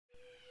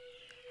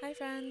Hi,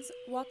 friends.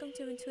 Welcome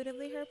to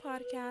Intuitively Her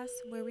podcast,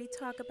 where we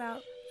talk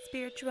about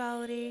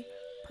spirituality,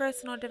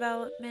 personal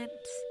development,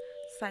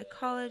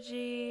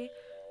 psychology,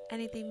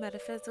 anything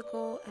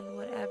metaphysical, and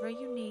whatever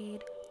you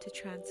need to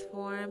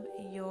transform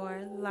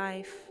your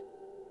life.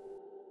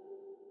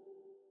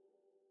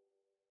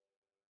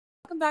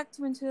 Welcome back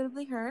to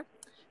Intuitively Her.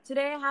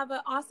 Today I have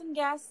an awesome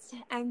guest,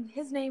 and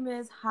his name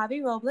is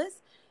Javi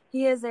Robles.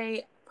 He is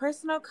a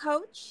personal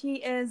coach. He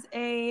is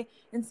a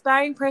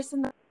inspiring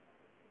person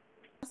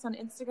on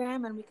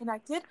Instagram, and we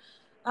connected.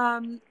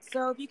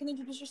 So if you can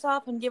introduce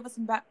yourself and give us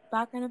some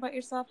background about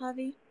yourself,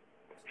 Javi.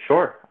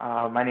 Sure.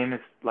 My name is,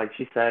 like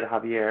she said,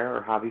 Javier,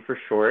 or Javi for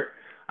short.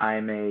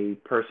 I'm a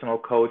personal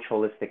coach,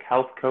 holistic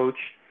health coach,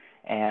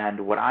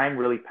 and what I'm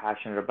really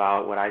passionate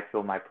about, what I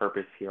feel my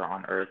purpose here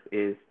on earth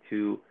is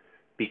to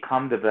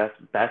become the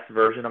best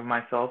version of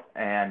myself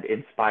and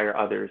inspire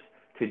others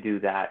to do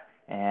that.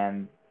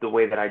 And the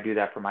way that I do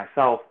that for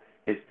myself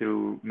is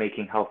through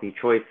making healthy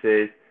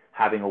choices,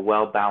 having a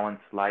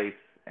well-balanced life,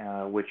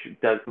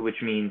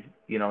 which means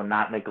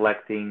not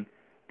neglecting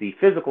the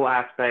physical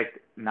aspect,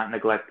 not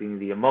neglecting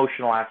the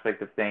emotional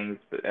aspect of things,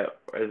 but,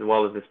 as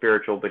well as the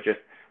spiritual, but just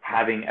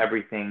having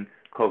everything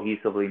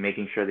cohesively,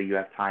 making sure that you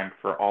have time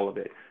for all of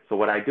it. So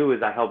what I do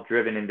is I help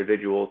driven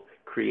individuals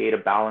create a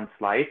balanced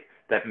life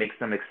that makes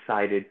them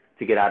excited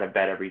to get out of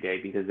bed every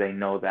day because they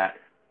know that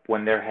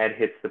when their head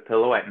hits the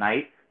pillow at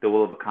night, they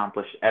will have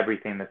accomplished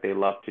everything that they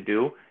love to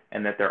do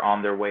and that they're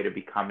on their way to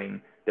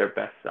becoming their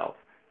best self.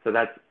 So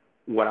that's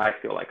what I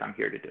feel like I'm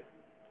here to do.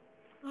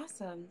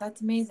 Awesome,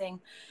 that's amazing.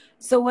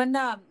 So when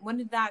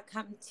did that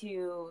come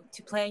to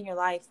play in your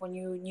life? When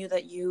you knew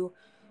that you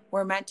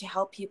were meant to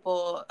help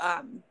people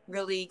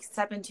really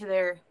step into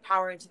their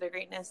power, into their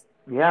greatness?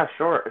 Yeah,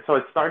 sure. So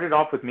it started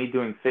off with me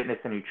doing fitness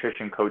and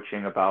nutrition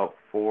coaching about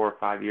 4 or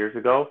 5 years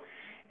ago.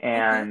 Okay.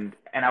 And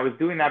I was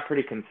doing that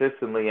pretty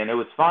consistently and it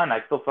was fun. I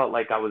still felt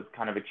like I was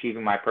kind of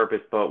achieving my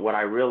purpose, but what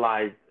I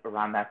realized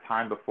around that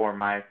time before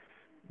my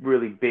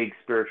really big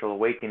spiritual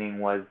awakening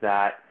was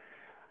that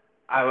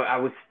I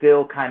was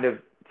still kind of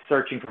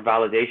searching for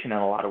validation in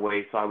a lot of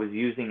ways. So I was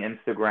using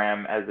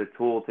Instagram as a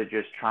tool to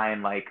just try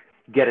and like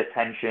get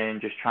attention,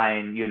 just try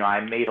and, I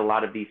made a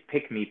lot of these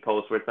pick me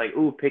posts where it's like,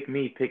 ooh, pick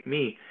me, pick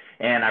me.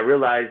 And I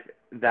realized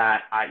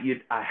that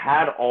I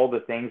had all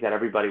the things that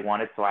everybody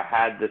wanted. So I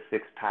had the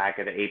six pack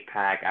and the eight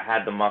pack, I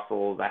had the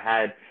muscles, I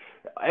had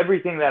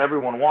everything that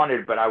everyone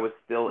wanted, but I was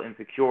still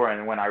insecure.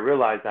 And when I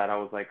realized that, I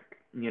was like,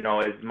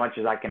 as much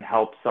as I can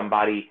help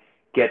somebody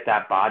get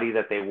that body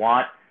that they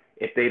want,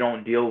 if they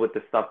don't deal with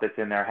the stuff that's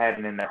in their head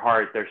and in their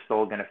heart, they're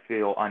still going to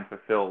feel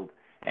unfulfilled.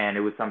 And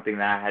it was something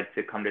that I had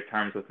to come to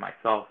terms with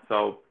myself.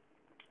 So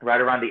right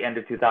around the end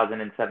of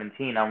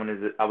 2017,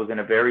 I was in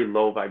a very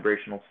low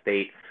vibrational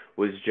state,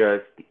 was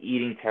just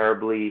eating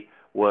terribly,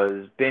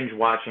 was binge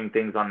watching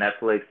things on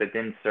Netflix that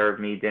didn't serve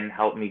me, didn't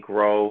help me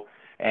grow,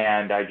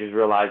 and I just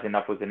realized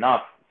enough was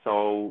enough.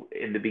 So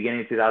in the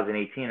beginning of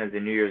 2018, as a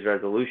New Year's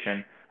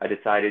resolution, I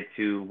decided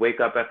to wake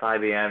up at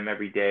 5 a.m.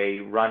 every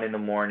day, run in the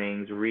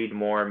mornings, read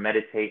more,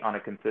 meditate on a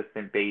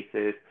consistent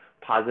basis,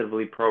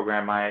 positively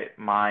program my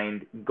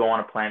mind, go on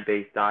a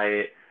plant-based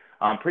diet,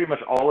 pretty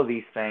much all of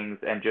these things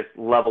and just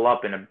level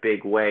up in a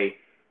big way.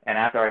 And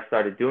after I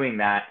started doing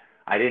that,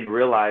 I didn't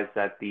realize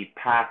that the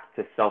path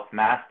to self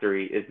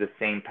mastery is the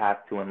same path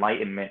to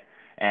enlightenment.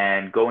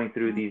 And going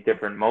through these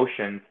different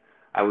motions,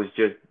 I was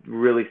just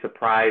really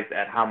surprised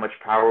at how much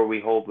power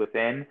we hold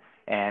within.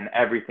 And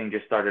everything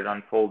just started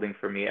unfolding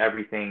for me.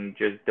 Everything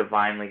just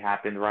divinely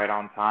happened right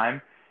on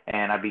time.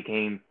 And I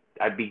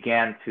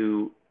began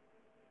to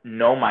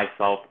know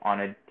myself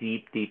on a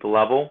deep, deep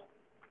level.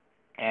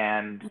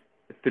 And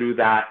through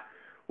that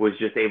was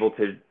just able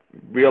to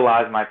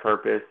realize my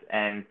purpose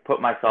and put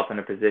myself in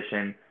a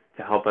position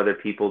to help other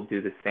people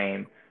do the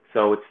same.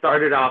 So it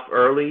started off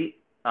early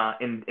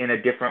in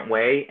a different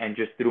way, and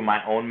just through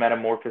my own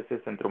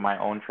metamorphosis and through my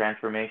own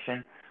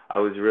transformation, I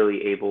was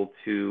really able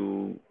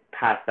to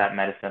pass that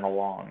medicine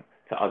along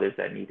to others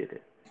that needed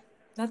it.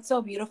 That's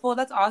so beautiful.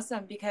 That's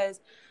awesome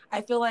because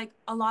I feel like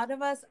a lot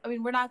of us, I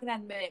mean, we're not going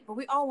to admit it, but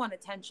we all want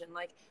attention.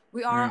 Like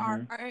we are,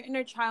 Mhm. our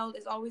inner child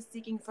is always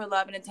seeking for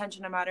love and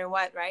attention no matter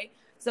what, right?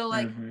 So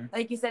Mhm.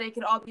 like you said, it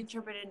could all be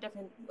interpreted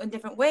in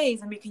different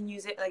ways, and we can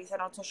use it, like you said,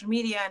 on social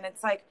media. And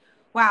it's like,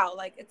 wow,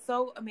 like it's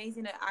so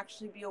amazing to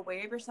actually be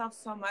aware of yourself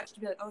so much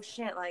to be like, oh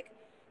shit, like,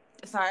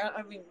 sorry,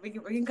 I mean, we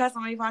can cuss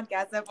on my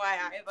podcast,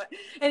 FYI. But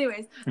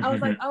anyways, I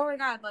was like, oh my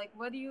God, like,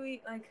 what do you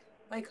eat?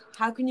 Like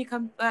how can you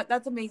come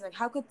that's amazing.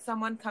 How could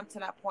someone come to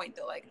that point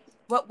though? Like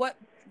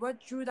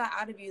what drew that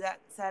out of you that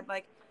said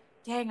like,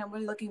 dang, I'm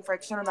really looking for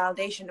external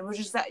validation? It was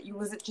just that you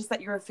was it just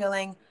that you were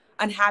feeling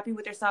unhappy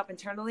with yourself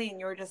internally and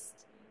you were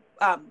just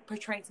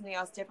portraying something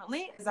else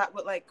differently? Is that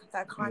what, like,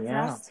 that Yeah.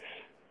 contrast?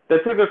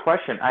 That's a good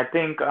question. I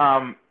think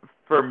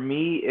for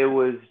me, it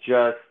was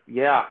just,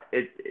 yeah,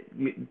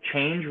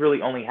 change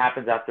really only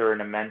happens after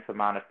an immense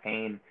amount of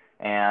pain.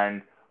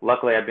 And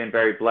luckily, I've been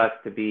very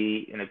blessed to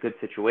be in a good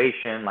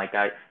situation. Like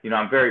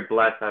I'm very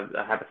blessed.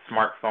 I have a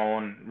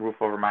smartphone, roof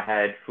over my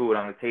head, food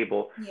on the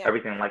table, Yeah.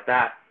 everything like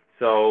that.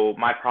 So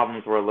my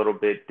problems were a little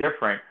bit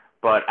different.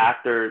 But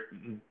after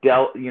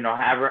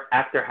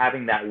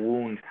having that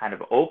wound kind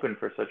of open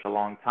for such a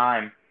long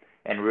time,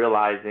 and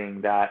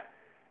realizing that,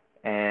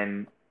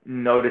 and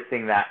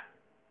noticing that,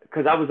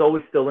 because I was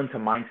always still into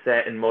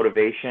mindset and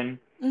motivation,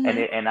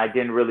 Mm-hmm. and I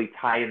didn't really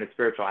tie in the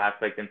spiritual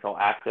aspect until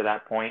after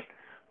that point.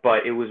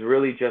 But it was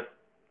really just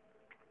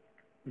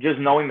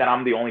knowing that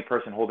I'm the only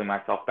person holding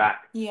myself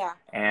back. Yeah.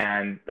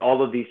 And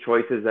all of these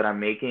choices that I'm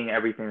making,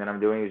 everything that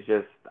I'm doing is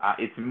just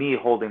it's me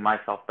holding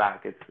myself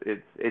back.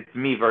 It's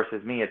me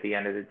versus me at the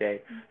end of the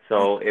day. Yeah.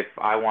 So if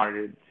I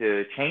wanted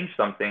to change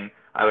something,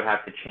 I would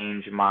have to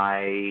change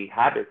my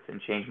habits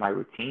and change my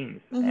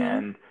routines.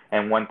 Mm-hmm.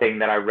 And one thing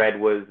that I read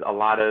was a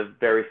lot of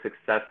very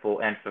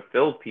successful and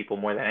fulfilled people,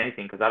 more than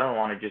anything, because I don't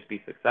want to just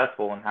be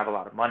successful and have a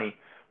lot of money,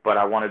 but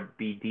I want to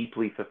be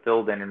deeply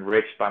fulfilled and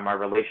enriched by my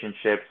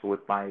relationships,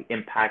 with my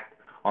impact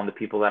on the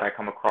people that I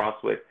come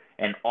across with.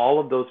 And all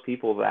of those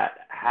people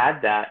that had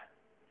that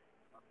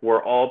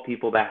were all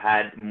people that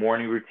had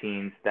morning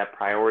routines, that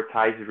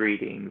prioritized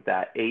reading,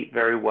 that ate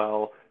very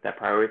well, that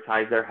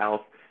prioritized their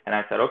health. And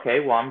I said,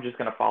 okay, well, I'm just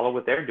going to follow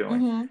what they're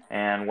doing. Mm-hmm.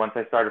 And once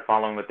I started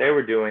following what they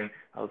were doing,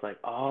 I was like,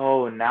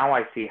 oh, now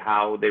I see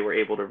how they were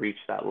able to reach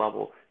that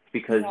level. It's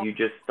because Yeah. you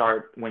just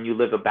start, when you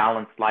live a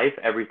balanced life,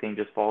 everything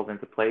just falls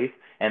into place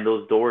and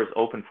those doors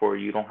open for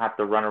you. You don't have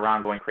to run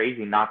around going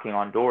crazy knocking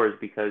on doors,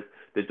 because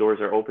the doors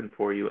are open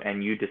for you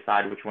and you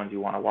decide which ones you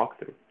want to walk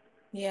through.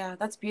 Yeah,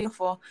 that's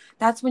beautiful.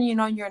 That's when you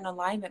know you're in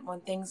alignment, when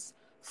things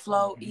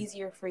flow Mm-hmm.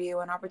 easier for you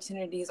and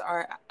opportunities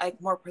are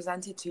like more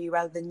presented to you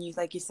rather than you,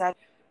 like you said,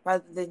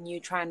 rather than you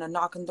trying to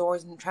knock on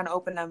doors and trying to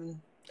open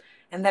them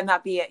and then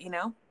that be it, you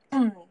know?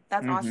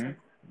 That's Mm-hmm. awesome.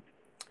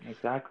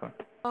 Exactly.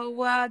 So,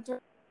 what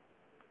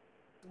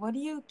are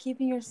you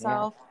keeping Yeah.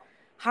 yourself?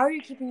 How are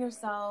you keeping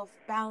yourself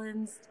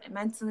balanced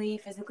mentally,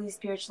 physically,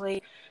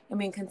 spiritually? I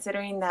mean,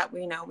 considering that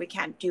we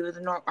can't do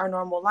our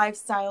normal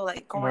lifestyle,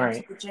 like going to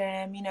Right. the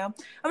gym.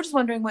 I was just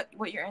wondering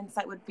what your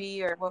insight would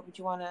be, or what would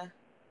you want to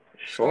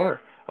share?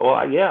 Sure.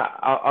 Well, yeah,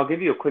 I'll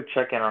give you a quick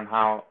check-in on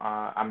how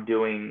I'm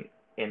doing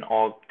in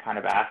all kind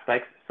of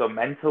aspects. So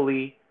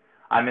mentally,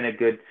 I'm in a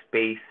good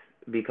space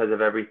because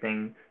of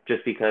everything,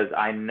 just because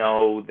I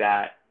know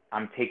that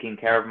I'm taking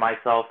care of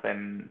myself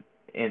and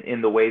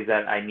in the ways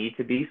that I need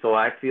to be. So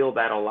I feel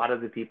that a lot of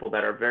the people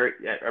that are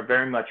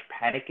very much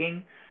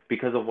panicking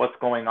because of what's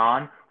going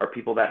on are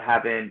people that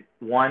haven't,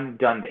 one,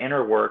 done the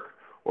inner work,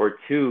 or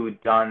two,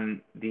 done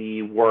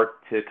the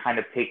work to kind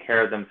of take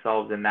care of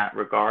themselves in that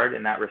regard,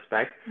 in that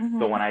respect. So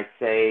Mm-hmm. when I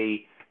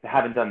say they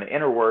haven't done the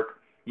inner work,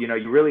 you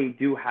really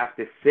do have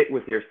to sit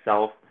with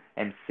yourself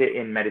and sit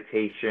in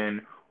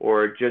meditation,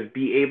 or just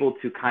be able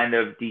to kind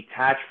of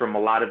detach from a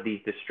lot of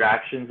these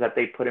distractions that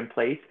they put in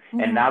place.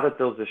 And Mm-hmm. now that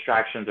those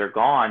distractions are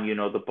gone,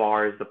 the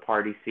bars, the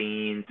party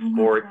scenes,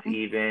 sports, Mm-hmm.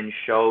 even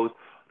shows,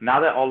 now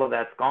that all of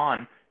that's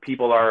gone,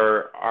 people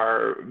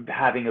are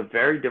having a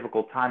very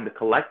difficult time. The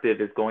collective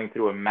is going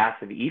through a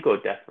massive ego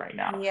death right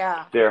now.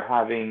 Yeah. They're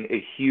having a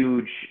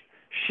huge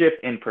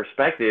shift in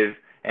perspective,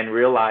 and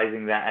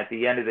realizing that at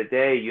the end of the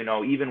day,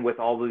 even with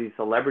all of these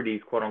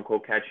celebrities, quote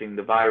unquote, catching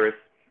the virus,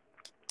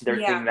 they're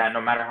Yeah. seeing that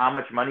no matter how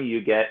much money you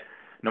get,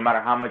 no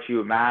matter how much you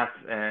amass,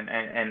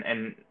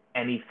 and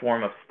any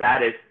form of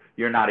status,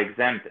 you're not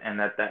exempt, and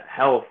that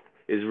health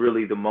is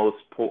really the most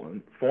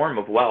potent form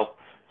of wealth.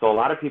 So a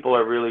lot of people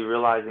are really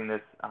realizing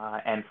this,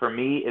 and for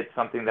me, it's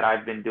something that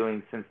I've been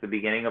doing since the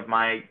beginning of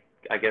my,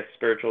 I guess,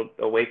 spiritual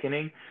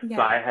awakening. So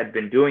Yeah. I had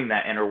been doing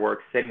that inner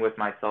work, sitting with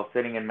myself,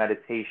 sitting in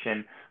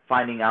meditation,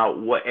 finding out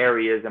what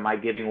areas am I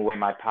giving away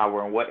my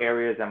power and what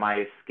areas am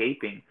I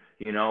escaping,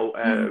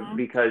 Mm-hmm.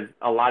 because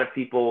a lot of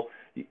people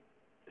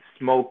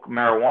smoke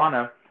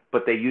marijuana,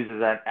 but they use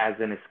it as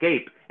an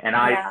escape. And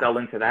I Yeah. fell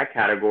into that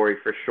category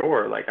for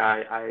sure. Like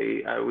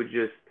I would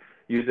just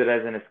use it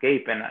as an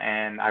escape,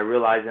 and I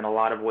realized in a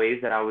lot of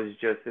ways that I was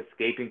just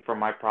escaping from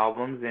my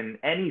problems in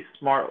any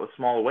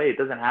small way. It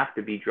doesn't have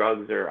to be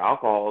drugs or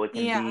alcohol. It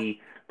can Yeah.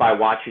 be by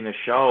watching a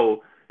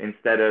show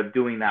instead of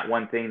doing that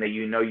one thing that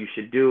you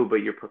should do,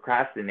 but you're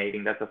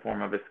procrastinating. That's a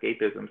form of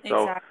escapism.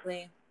 So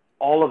Exactly.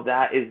 all of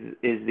that is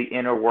the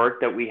inner work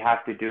that we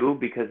have to do,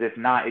 because if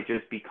not, it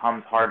just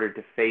becomes harder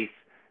to face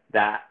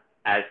that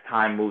as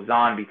time moves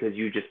on, because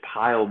you just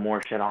pile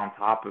more shit on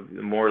top of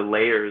more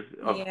layers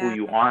of who Yeah.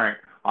 you aren't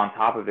on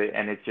top of it,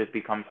 and it just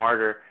becomes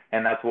harder.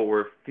 And that's what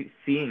we're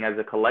seeing as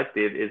a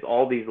collective, is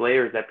all these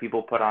layers that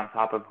people put on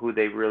top of who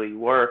they really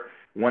were.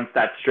 Once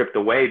that's stripped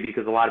away,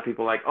 because a lot of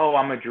people are like, oh,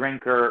 I'm a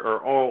drinker,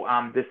 or oh,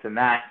 I'm this and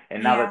that,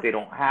 and now that Yeah. they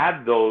don't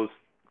have those,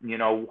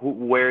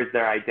 where's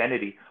their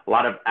identity? A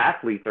lot of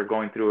athletes are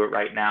going through it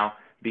right now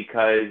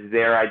because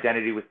their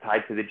identity was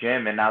tied to the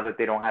gym, and now that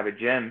they don't have a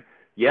gym,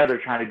 yeah, they're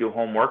trying to do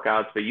home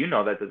workouts, but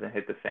that doesn't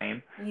hit the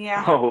same.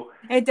 Yeah. So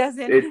It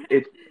doesn't.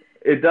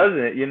 it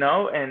doesn't,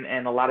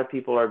 and a lot of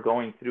people are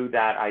going through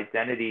that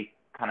identity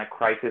kind of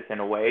crisis in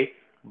a way.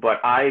 But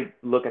I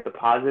look at the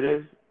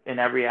positives in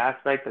every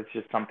aspect. That's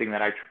just something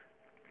that I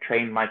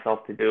trained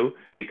myself to do,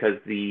 because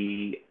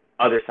the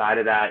other side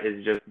of that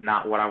is just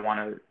not what I want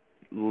to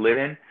live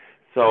in.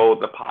 So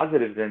the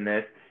positives in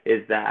this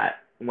is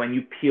that when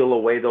you peel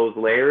away those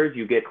layers,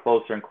 you get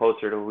closer and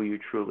closer to who you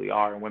truly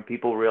are. And when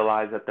people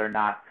realize that they're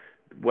not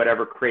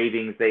whatever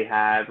cravings they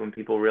have, when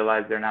people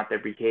realize they're not their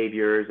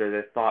behaviors or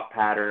their thought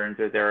patterns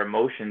or their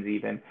emotions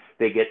even,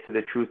 they get to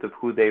the truth of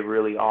who they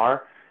really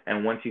are.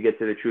 And once you get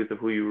to the truth of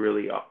who you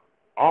really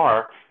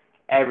are,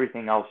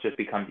 everything else just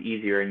becomes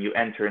easier and you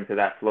enter into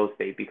that flow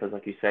state because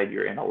like you said,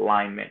 you're in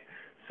alignment.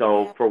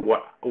 So Yeah. for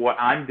what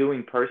I'm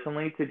doing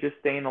personally to just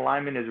stay in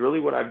alignment is really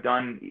what I've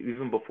done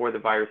even before the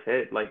virus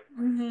hit. Like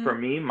for Mhm.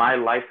 me, my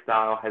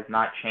lifestyle has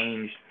not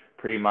changed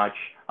pretty much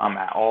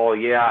at all.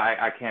 Yeah,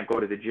 I can't go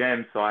to the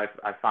gym, so I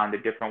found a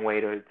different way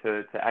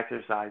to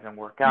exercise and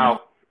work Mhm.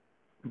 out.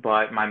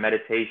 But my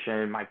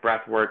meditation, my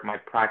breath work, my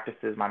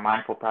practices, my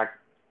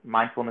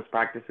mindfulness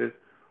practices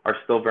are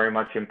still very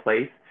much in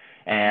place.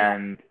 Yeah.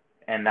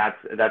 And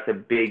that's a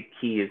big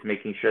key is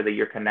making sure that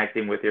you're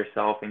connecting with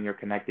yourself and you're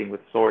connecting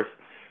with source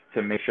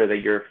to make sure that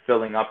you're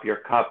filling up your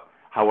cup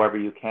however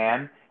you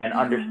can and Mhm.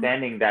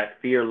 understanding that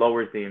fear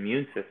lowers the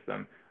immune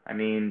system. I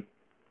mean,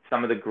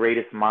 some of the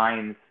greatest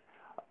minds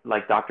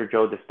like Dr.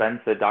 Joe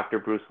Dispenza, Dr.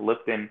 Bruce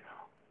Lipton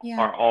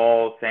Yeah. are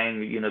all saying,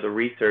 the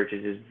research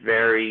is just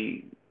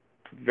very,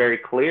 very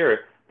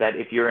clear that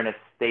if you're in a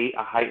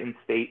heightened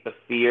state of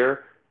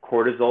fear,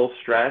 cortisol,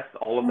 stress,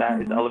 all of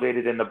that is Mhm.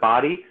 elevated in the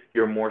body,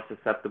 you're more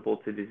susceptible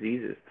to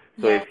diseases.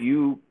 So Yes. if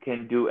you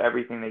can do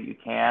everything that you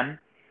can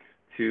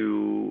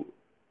to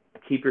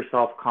keep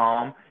yourself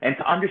calm and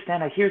to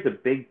understand, here's a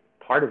big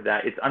part of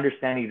that, it's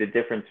understanding the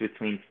difference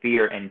between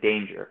fear and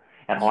danger.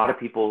 And a lot Yeah. of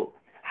people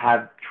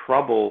have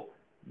trouble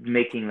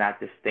making that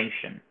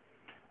distinction.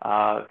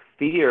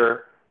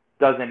 Fear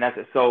doesn't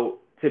necessarily. So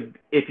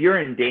if you're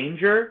in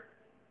danger,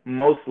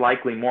 most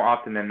likely, more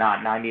often than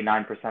not,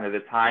 99% of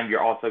the time,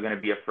 you're also going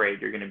to be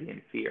afraid. You're going to be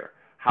in fear. Yeah.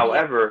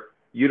 However,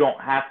 you don't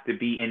have to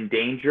be in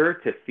danger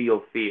to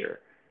feel fear.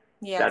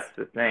 That's Yes.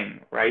 the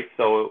thing, right?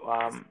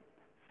 So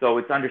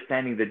it's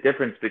understanding the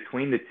difference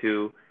between the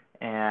two.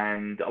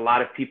 And a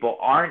lot of people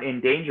aren't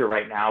in danger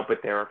right now,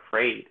 but they're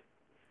afraid.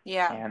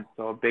 Yeah. And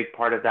so a big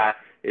part of that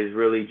is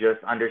really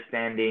just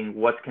understanding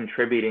what's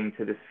contributing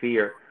to this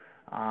fear.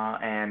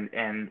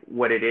 And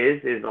what it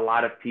is a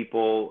lot of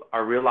people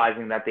are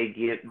realizing that they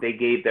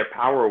gave their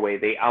power away.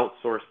 They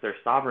outsourced their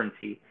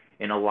sovereignty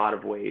in a lot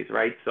of ways,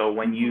 right? So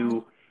when Mhm.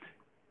 you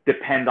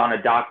depend on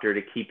a doctor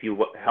to keep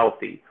you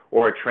healthy,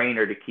 or a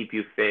trainer to keep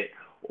you fit,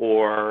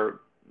 or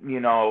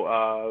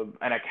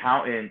an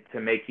accountant to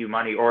make you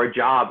money, or a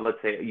job.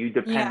 Let's say you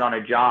depend Yeah. on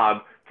a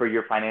job for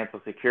your financial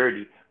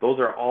security. Those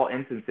are all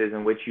instances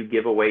in which you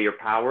give away your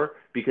power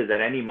because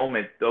at any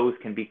moment those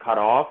can be cut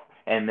off,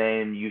 and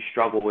then you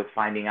struggle with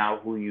finding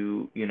out who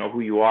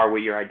you are,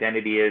 what your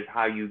identity is,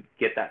 how you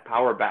get that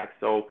power back.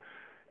 So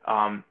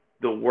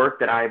the work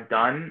that I've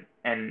done,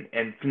 and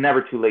it's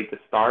never too late to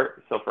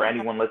start. So for Yeah.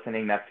 anyone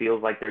listening that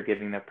feels like they're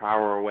giving their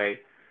power away,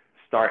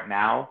 start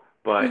now.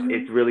 But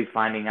it's Mhm. really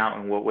finding out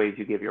in what ways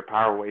you give your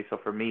power away. So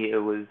for me, it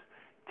was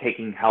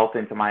taking health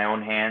into my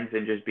own hands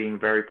and just being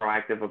very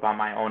proactive about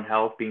my own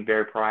health, being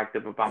very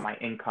proactive about my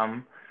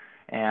income,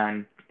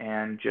 and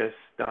just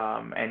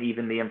and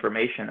even the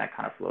information that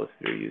kind of flows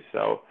through you.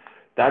 So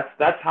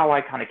that's how I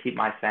kind of keep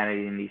my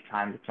sanity in these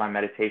times. It's my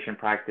meditation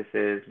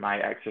practices, my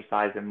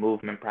exercise and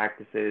movement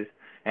practices,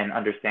 and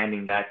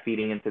understanding that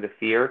feeding into the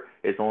fear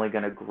is only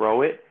going to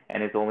grow it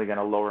and it's only going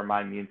to lower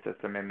my immune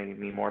system and make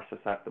me more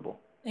susceptible.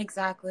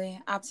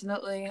 Exactly.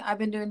 Absolutely. I've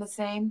been doing the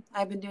same.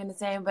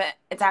 But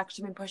it's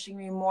actually been pushing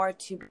me more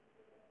to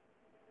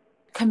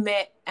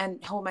commit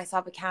and hold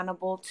myself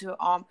accountable to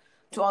all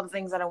the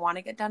things that I want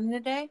to get done in a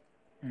day.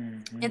 Hmm.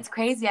 It's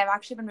crazy. I've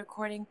actually been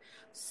recording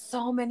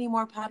so many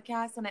more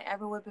podcasts than I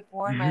ever would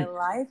before in my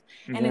life,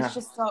 and Yeah.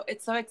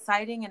 it's so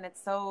exciting, and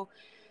it's so,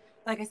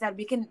 like I said,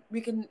 we can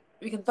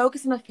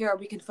focus on the fear, or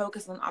we can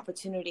focus on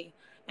opportunity.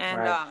 And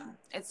Right.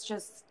 it's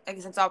just, I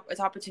guess, it's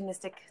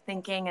opportunistic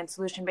thinking and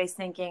solution based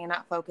thinking, and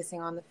not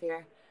focusing on the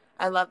fear.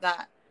 I love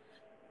that.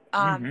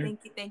 Hmm.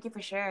 Thank you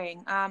for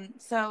sharing.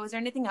 So is there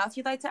anything else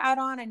you'd like to add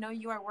on? I know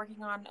you are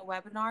working on a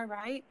webinar,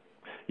 right?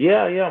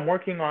 Yeah. I'm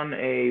working on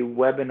a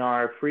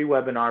webinar, free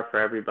webinar for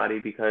everybody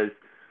because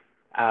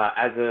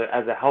as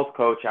a health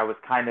coach, I was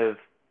kind of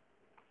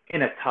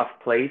in a tough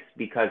place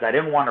because I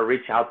didn't want to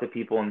reach out to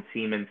people and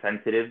seem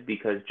insensitive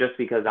because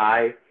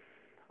I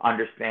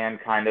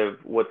understand kind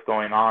of what's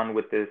going on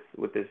with this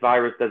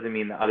virus doesn't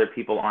mean that other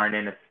people aren't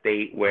in a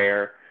state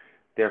where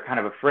they're kind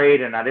of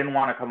afraid, and I didn't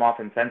want to come off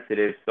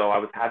insensitive, so I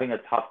was having a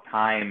tough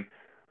time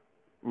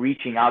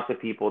reaching out to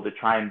people to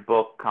try and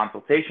book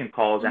consultation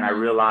calls, and I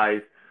Mm-hmm.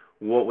 realized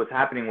what was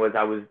happening was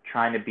I was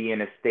trying to be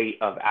in a state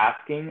of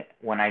asking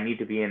when I need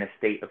to be in a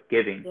state of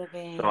giving. So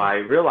Giving. I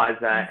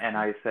realized that, and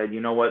I said,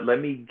 you know what, let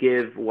me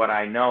give what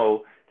I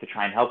know to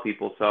try and help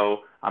people.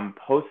 So I'm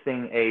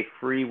posting a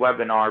free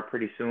webinar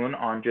pretty soon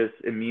on just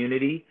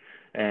immunity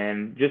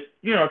and just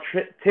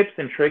tips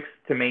and tricks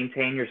to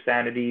maintain your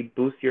sanity,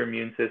 boost your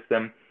immune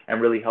system, and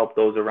really help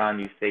those around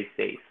you stay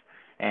safe.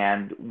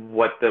 And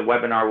what the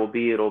webinar will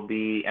be, it'll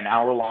be an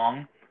hour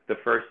long. The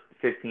first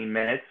 15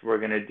 minutes, we're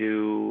going to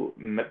do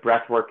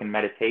breath work and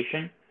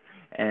meditation.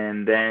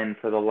 And then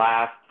for the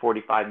last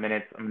 45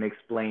 minutes, I'm going to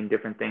explain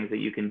different things that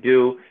you can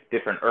do,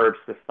 different herbs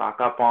to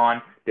stock up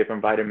on,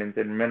 different vitamins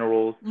and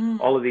minerals, Mm,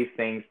 all of these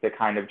things to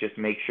kind of just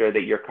make sure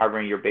that you're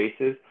covering your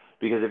bases.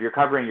 Because if you're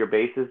covering your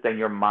bases, then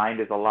your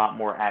mind is a lot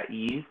more at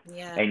ease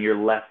yeah. and you're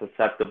less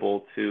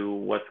susceptible to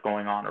what's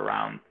going on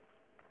around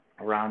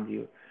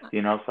you.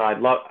 You know, so I'd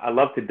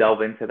love to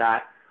delve into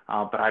that.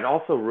 But I'd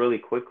also really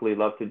quickly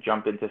love to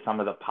jump into some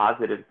of the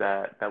positives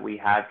that we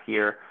have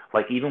here,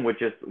 like even with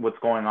just what's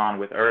going on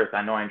with Earth.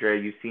 I know,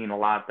 Andrea, you've seen a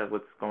lot of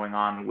what's going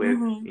on with,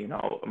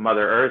 Hmm.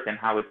 Mother Earth and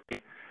how it's.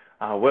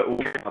 What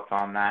are your thoughts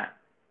on that?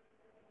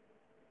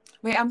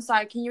 Wait, I'm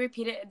sorry. Can you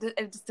repeat it?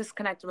 It just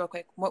disconnected real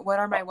quick. What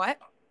are Uh, my what?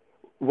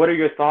 What are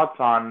your thoughts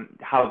on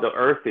how the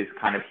Earth is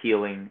kind of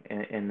healing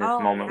in this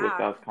Oh moment with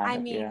yeah. us kind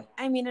of, yeah.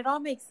 I mean, it all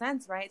makes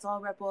sense, right? It's all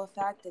ripple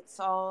effect. It's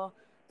all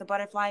the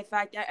butterfly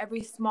effect.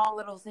 Every small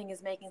little thing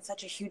is making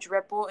such a huge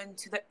ripple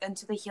into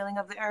the healing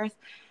of the earth.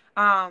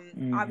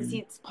 Obviously,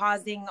 Mhm. it's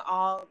pausing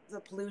all the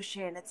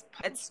pollution.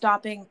 It's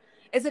stopping.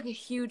 It's like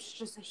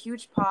just a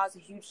huge pause, a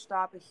huge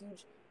stop, a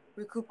huge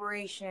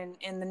recuperation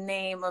in the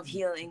name of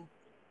healing.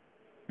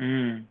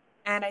 Mm.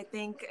 And I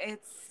think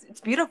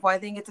it's beautiful. I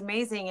think it's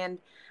amazing, and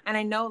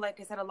I know, like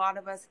I said, a lot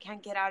of us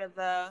can't get out of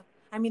the.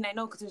 I mean, I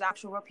know because there's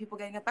actual real people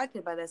getting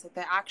affected by this. Like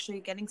they're actually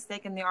getting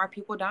sick, and there are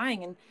people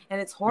dying, and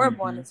it's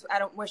horrible, and Mhm. it's I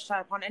don't wish that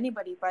upon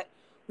anybody, but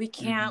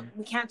Mhm.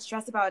 we can't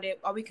stress about it.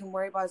 All we can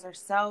worry about is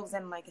ourselves,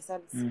 and like I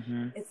said,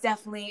 Mhm. it's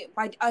definitely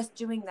by us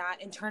doing that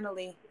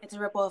internally, it's a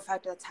ripple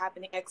effect that's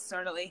happening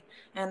externally,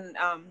 and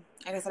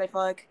like I said,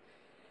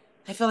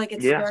 I feel like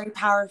it's Yeah. very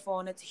powerful,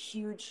 and it's a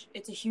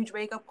huge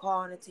wake up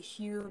call, and it's a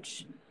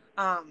huge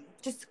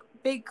just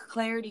big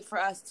clarity for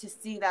us to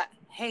see that,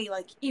 hey,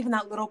 like even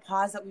that little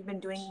pause that we've been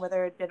doing,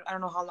 whether it been, I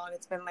don't know how long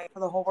it's been like for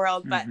the whole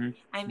world, but Mhm.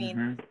 I mean,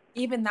 Mhm.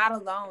 even that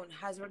alone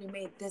has already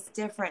made this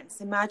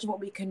difference. Imagine what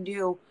we can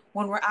do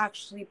when we're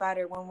actually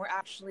better, when we're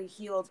actually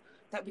healed,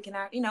 that we can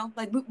act,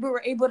 like we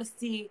were able to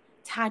see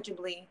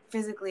tangibly,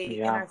 physically in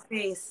Yeah. our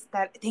face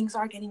that things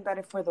are getting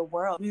better for the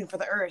world, even for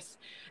the earth.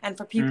 And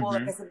for people,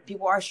 like I Mhm. said,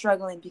 people are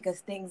struggling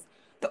because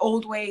the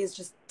old way is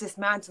just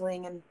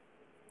dismantling, and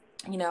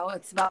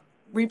it's about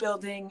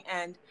rebuilding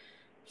and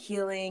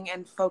healing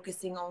and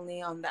focusing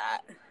only on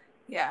that.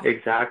 Yeah.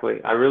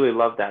 Exactly. I really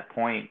love that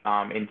point.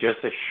 In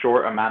just a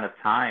short amount of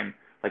time,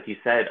 like you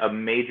said, a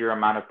major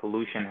amount of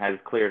pollution has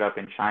cleared up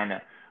in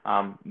China.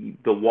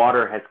 The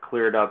water has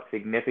cleared up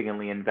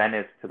significantly in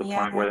Venice to the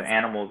point where the Yes.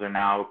 animals are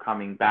now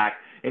coming back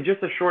in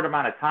just a short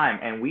amount of time,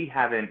 and we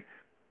haven't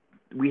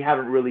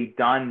really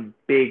done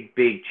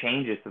big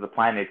changes to the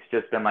planet. It's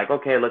just been like,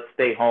 okay, let's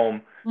stay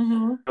home.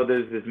 Mhm. So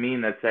there's this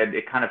meme that said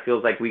it kind of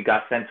feels like we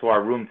got sent to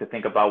our room to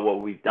think about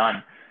what we've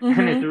done.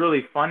 And it's Mhm.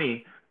 really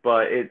funny,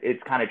 but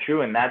it's kind of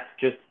true. And that's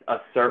just a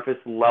surface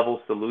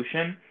level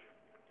solution.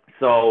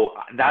 So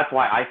that's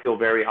why I feel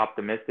very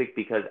optimistic,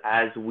 because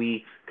as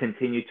we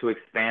continue to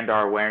expand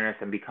our awareness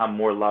and become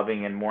more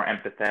loving and more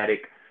empathetic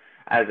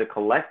as a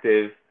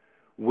collective,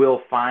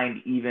 we'll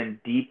find even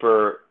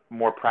deeper,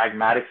 more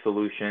pragmatic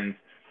solutions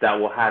that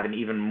will have an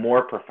even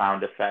more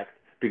profound effect.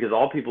 Because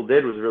all people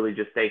did was really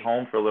just stay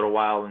home for a little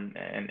while, and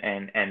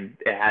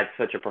it had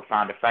such a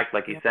profound effect,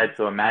 like you said. Yes.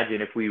 So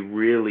imagine if we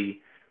really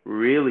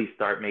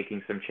start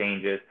making some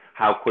changes,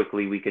 how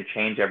quickly we could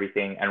change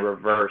everything and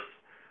reverse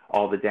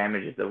all the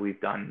damages that we've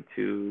done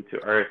to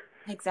Earth.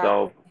 Exactly.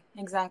 So,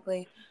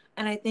 Exactly.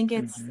 And I think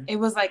mhm, it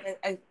was like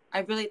I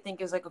really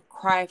think it was like a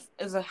cry,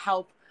 it was a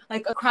help,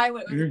 like a cry, it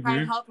was a cry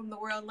mhm, help from the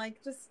world,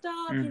 like just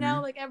stop,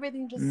 mhm, like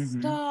everything just mhm,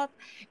 stop.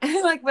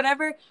 And like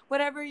whatever,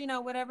 whatever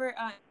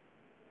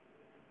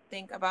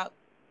think about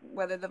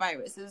whether the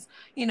virus is,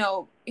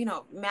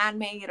 man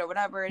made or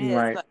whatever it is,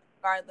 right, but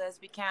regardless,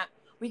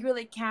 we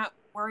really can't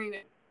worry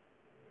it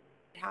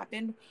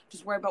happened.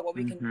 Just worry about what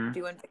we can mhm,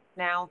 do and fix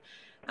now.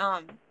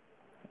 Um,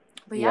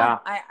 but yeah,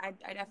 yeah,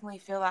 I definitely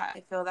feel that.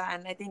 I feel that,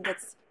 and I think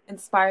it's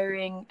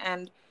inspiring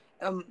and,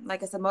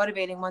 like I said,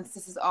 motivating. Once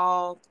this is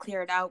all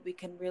cleared out, we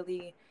can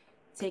really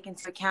take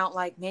into account,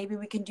 like maybe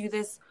we can do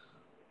this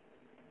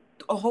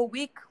a whole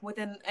week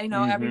within,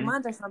 every mhm,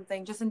 month or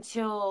something, just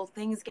until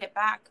things get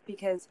back,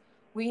 because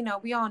we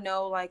all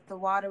know, like, the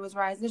water was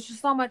rising. There's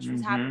just so much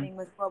was mhm, happening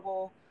with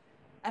global,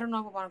 I don't know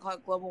if I want to call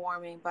it global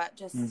warming, but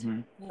just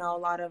mhm. a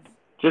lot of,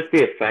 Just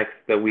the effects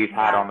that we've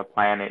had yeah, on the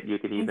planet, you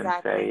could even say,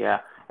 exactly, yeah.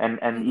 And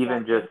even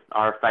exactly. just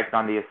our effect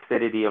on the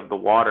acidity of the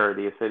water.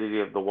 The acidity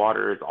of the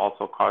water is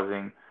also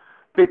causing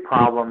big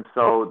problems.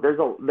 So there's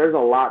a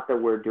lot that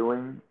we're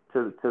doing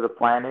to the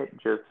planet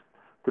just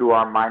through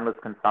our mindless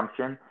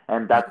consumption,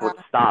 and that's Yeah. what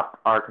stopped.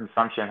 Our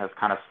consumption has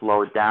kind of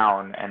slowed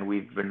down, and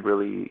we've been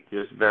really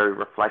just very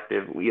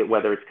reflective.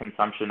 Whether it's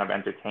consumption of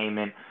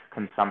entertainment,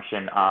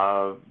 consumption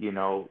of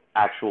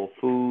actual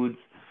foods,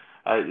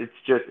 it's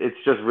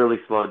just really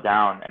slowed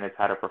down, and it's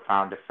had a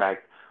profound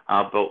effect.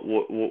 But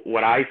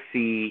what I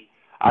see,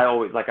 I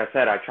always, like I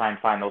said, I try and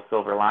find those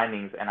silver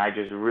linings, and I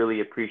just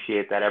really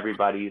appreciate that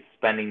everybody's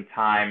spending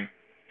time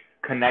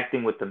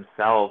connecting with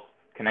themselves,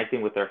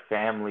 connecting with their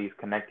families,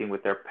 connecting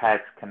with their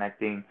pets,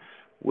 connecting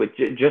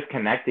just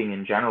connecting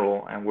in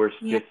general, and we're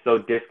Yeah, just so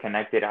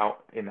disconnected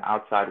out in the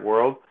outside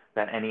world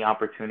that any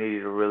opportunity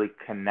to really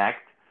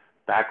connect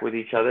back with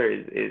each other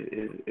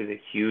is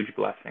a huge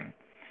blessing.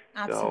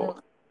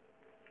 So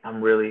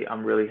absolutely.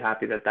 I'm really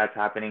happy that that's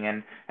happening,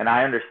 and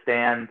I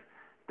understand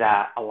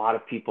that a lot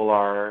of people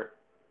are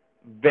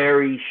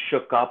very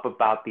shook up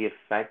about the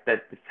effect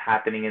that's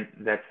happening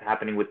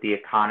with the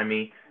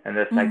economy and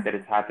the effect that Hmm.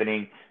 it's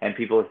happening, and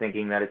people are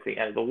thinking that it's the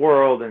end of the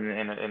world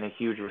and a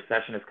huge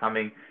recession is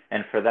coming.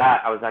 And for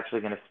that, I was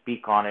actually going to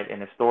speak on it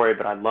in a story,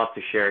 but I'd love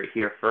to share it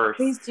here first.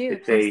 Please do.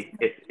 It's Please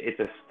a do. it's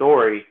a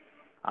story,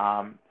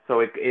 so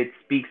it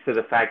speaks to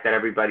the fact that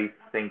everybody's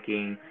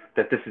thinking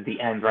that this is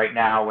the end right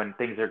now and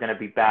things are going to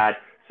be bad.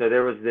 So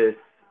there was this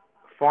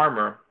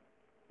farmer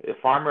a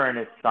farmer and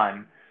his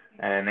son,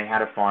 and they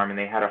had a farm and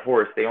they had a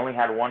horse. They only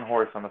had one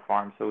horse on the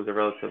farm, so it was a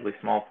relatively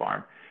small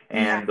farm.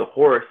 Yeah. And the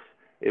horse,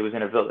 it was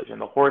in a village,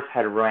 and the horse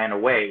had ran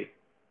away.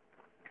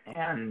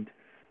 And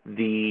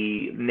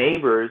the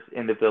neighbors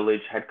in the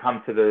village had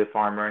come to the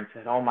farmer and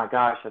said, "Oh my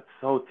gosh, that's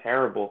so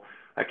terrible.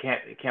 I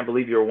can't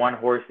believe your one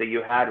horse that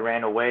you had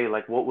ran away.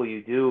 Like, what will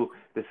you do?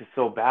 This is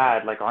so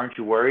bad. Like, aren't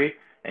you worried?"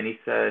 And he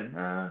said,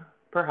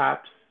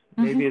 "Perhaps.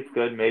 Maybe Hmm. it's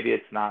good. Maybe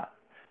it's not."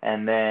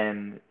 And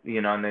then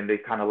they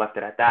kind of left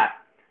it at that.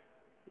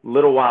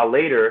 Little while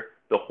later,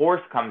 the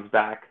horse comes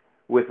back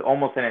with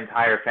almost an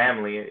entire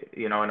family.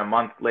 And a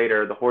month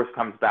later, the horse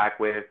comes back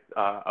with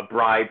a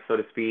bride, so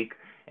to speak,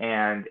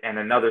 and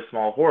another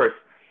small horse.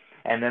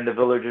 And then the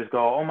villagers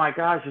go, "Oh my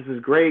gosh, this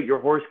is great! Your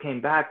horse came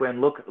back.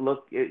 And look,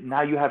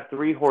 now you have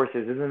three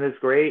horses. Isn't this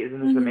great?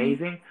 Isn't this Hmm.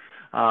 amazing?"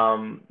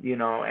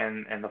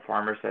 And the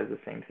farmer says the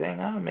same thing.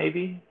 "Oh,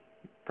 maybe,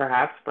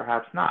 perhaps,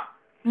 perhaps not."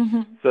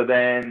 Hmm. So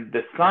then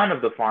the son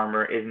of the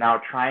farmer is now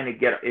trying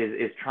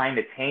to trying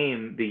to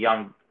tame the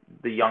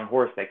young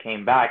horse that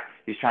came back.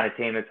 He's trying to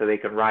tame it so they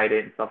can ride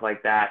it and stuff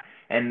like that.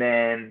 And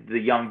then the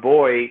young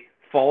boy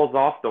falls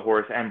off the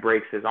horse and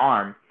breaks his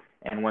arm.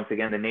 And once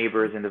again, the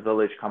neighbors in the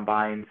village come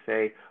by and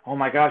say, "Oh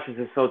my gosh, this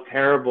is so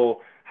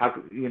terrible.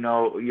 How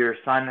your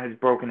son has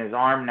broken his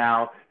arm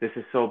now. This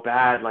is so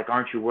bad. Like,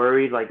 aren't you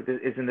worried? Like,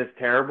 isn't this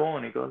terrible?"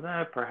 And he goes,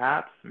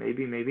 "Perhaps,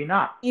 maybe, maybe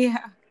not."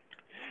 Yeah.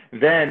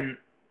 Then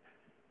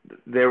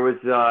there was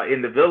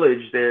in the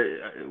village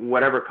there,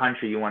 whatever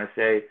country you want to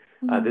say,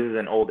 this Hmm. is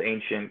an old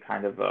ancient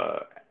kind of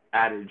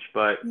adage,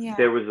 but Yeah.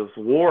 there was this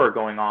war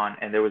going on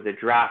and there was a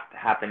draft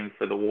happening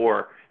for the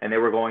war, and they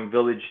were going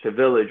village to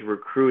village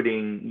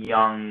recruiting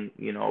young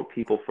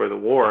people for the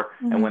war.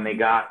 And when they Hmm.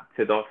 got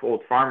to the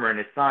old farmer and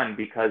his son,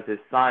 because his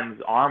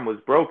son's arm was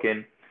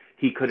broken,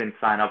 he couldn't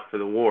sign up for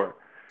the war.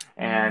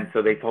 And Hmm.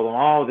 so they told him,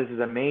 "Oh, this is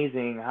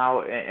amazing.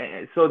 How?"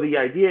 So the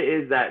idea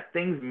is that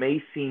things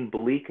may seem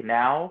bleak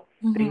now,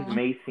 things Hmm.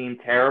 may seem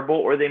terrible,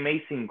 or they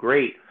may seem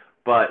great,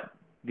 but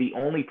the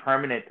only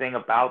permanent thing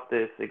about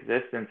this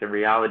existence and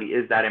reality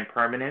is that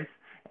impermanence,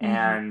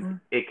 and Hmm.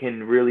 it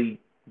can really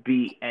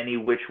be any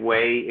which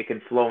way. It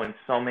can flow in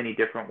so many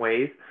different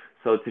ways.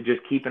 So to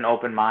just keep an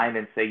open mind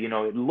and say,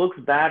 it looks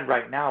bad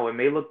right now. It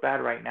may look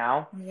bad right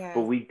now, but Yes.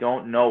 we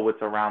don't know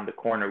what's around the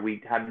corner.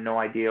 We have no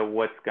idea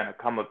what's going to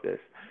come of this.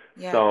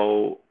 Yeah.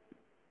 So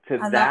I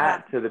love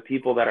that. to the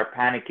people that are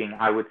panicking,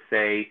 I would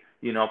say,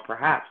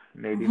 perhaps,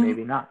 maybe, Hmm.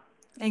 maybe not.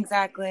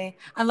 Exactly.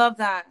 I love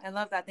that. I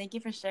love that. Thank you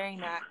for sharing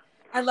that.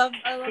 I love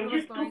Can little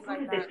you still stories like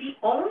find the that.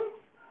 phone?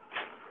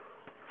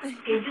 Can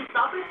you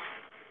stop it?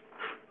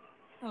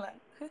 Hello.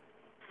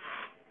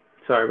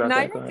 Sorry about No,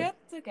 that. you're Go ahead.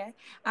 good. It's okay.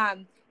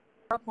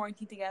 We're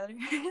quarantined together.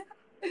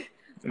 Like,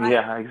 Yeah,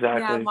 yeah,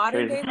 exactly. It's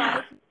modern crazy. day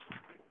life.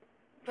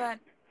 But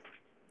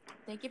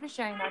thank you for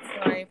sharing that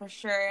story for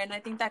sure. And I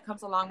think that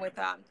comes along with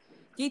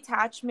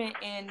detachment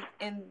in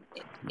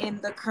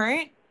the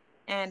current,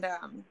 and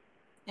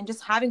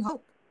just having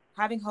hope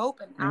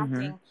and Mhm.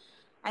 acting.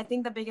 I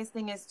think the biggest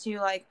thing is to,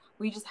 like,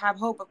 we just have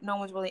hope, but no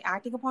one's really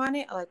acting upon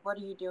it. Like, what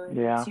are you doing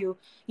Yeah. to,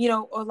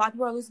 a lot of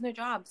people are losing their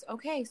jobs.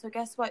 Okay, so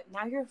guess what?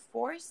 Now you're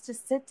forced to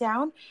sit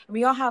down, and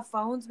we all have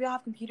phones, we all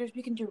have computers,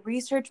 we can do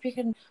research, we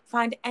can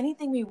find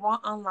anything we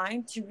want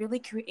online to really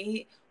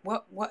create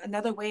what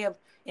another way of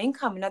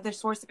income, another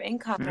source of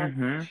income. and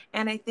Mhm.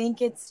 and I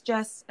think it's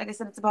just, like I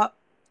said, it's about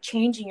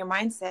changing your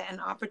mindset and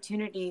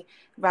opportunity,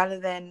 rather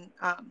than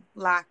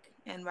lack,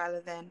 and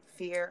rather than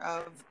fear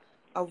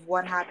of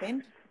what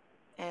happened.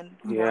 And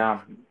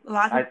Yeah. a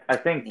lot of I people. I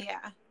think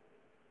Yeah.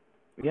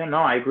 Yeah,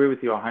 no, I agree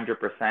with you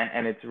 100%.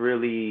 And it's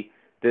really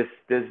this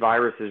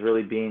virus is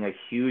really being a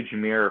huge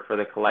mirror for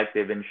the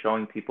collective and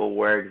showing people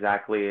where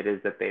exactly it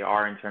is that they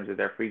are in terms of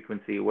their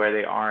frequency, where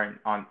they are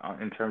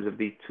in terms of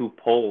these two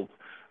poles.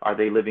 Are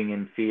they living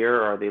in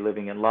fear? Are they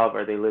living in love?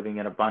 Are they living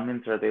in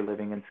abundance? Are they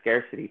living in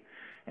scarcity?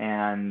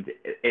 And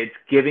it's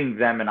giving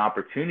them an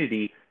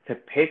opportunity to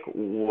pick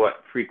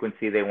what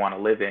frequency they want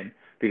to live in.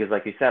 Because,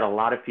 like you said, a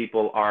lot of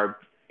people are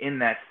in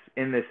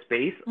this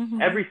space.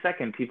 Hmm. Every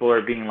second, people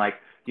are being like,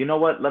 "You know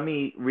what? Let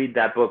me read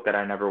that book that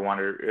I never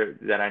wanted,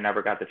 that I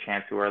never got the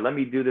chance to, or let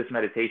me do this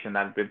meditation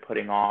that I've been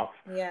putting off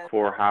Yeah.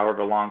 for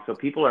however long." So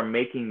people are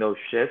making those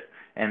shifts,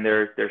 and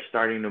they're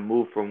starting to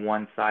move from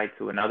one side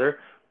to another.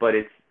 But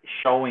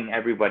showing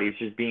everybody. It's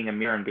just being a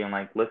mirror and being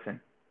like, listen,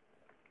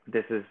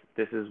 this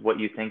is what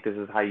you think, this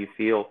is how you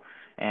feel,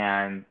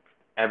 and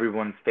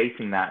everyone's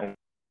facing that.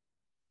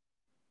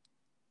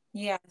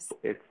 Yes,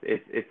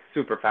 It's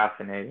super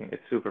fascinating.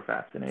 It's super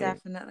fascinating.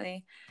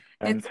 definitely.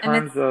 In It's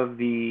and terms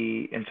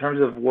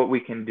it's of what we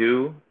can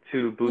do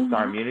to boost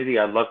our hmm immunity,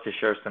 I'd love to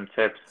share some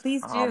tips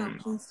please do,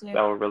 please that do.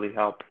 will really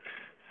help.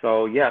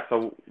 So yeah,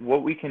 so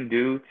what we can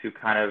do to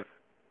kind of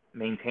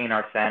maintain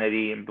our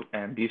sanity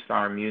and boost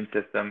our immune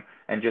system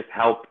and just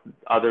help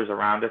others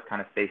around us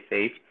kind of stay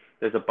safe.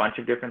 There's a bunch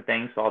of different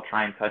things, so I'll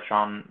try and touch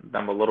on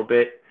them a little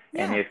bit.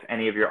 And Yeah, if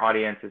any of your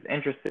audience is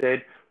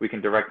interested, we can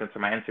direct them to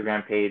my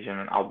Instagram page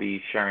and I'll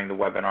be sharing the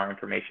webinar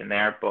information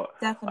there. But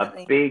a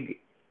definitely. big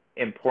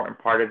important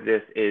part of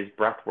this is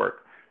breath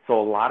work. So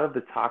a lot of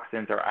the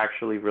toxins are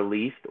actually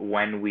released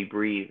when we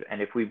breathe.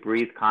 And if we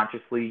breathe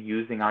consciously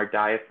using our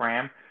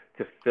diaphragm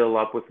to fill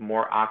up with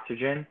more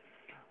oxygen,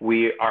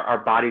 our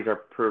bodies are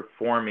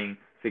performing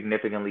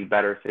significantly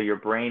better. So your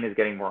brain is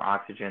getting more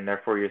oxygen,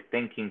 therefore you're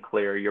thinking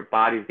clear. Your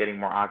body's getting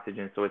more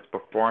oxygen, so it's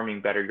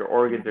performing better. Your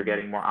organs are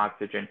getting more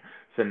oxygen,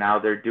 so now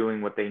they're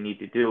doing what they need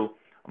to do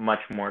much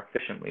more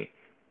efficiently.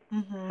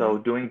 Mm-hmm. So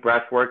doing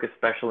breath work,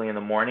 especially in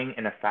the morning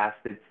in a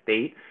fasted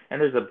state,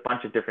 and there's a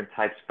bunch of different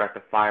types: breath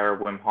of fire,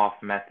 Wim Hof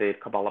method,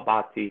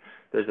 Kapalabhati.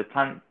 There's a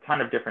ton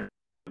of different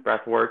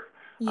breath work.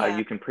 Yeah.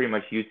 You can pretty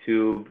much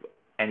YouTube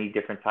any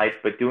different types,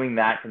 but doing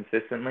that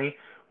consistently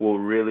will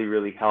really,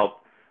 really help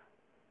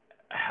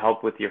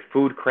with your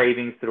food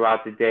cravings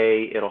throughout the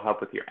day. It'll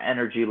help with your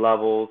energy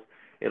levels.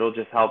 It'll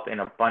just help in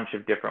a bunch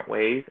of different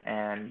ways.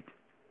 And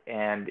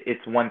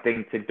it's one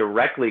thing to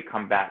directly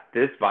combat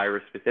this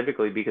virus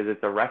specifically because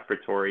it's a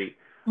respiratory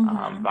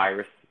Mm-hmm.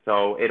 virus.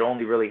 So it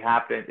only really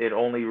happens, it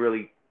only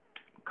really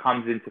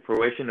comes into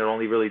fruition, it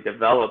only really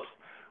develops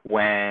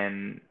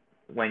when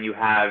you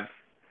have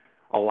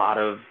a lot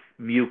of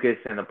mucus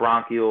in the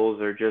bronchioles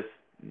or just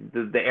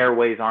the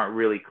airways aren't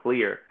really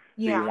clear.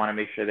 So you Yeah. want to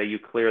make sure that you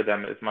clear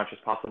them as much as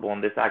possible.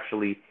 And this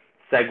actually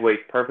segues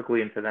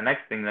perfectly into the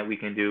next thing that we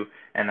can do,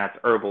 and that's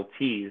herbal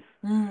teas.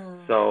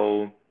 Mm.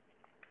 So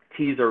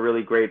teas are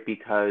really great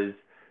because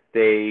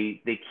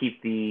they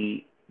keep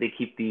the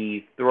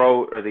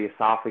throat or the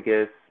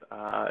esophagus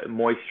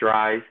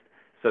moisturized,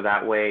 so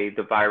that way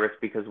the virus,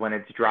 because when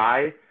it's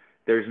dry,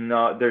 there's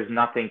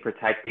nothing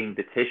protecting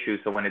the tissue.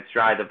 So when it's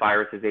dry, the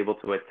virus is able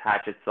to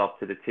attach itself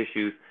to the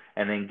tissues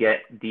and then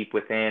get deep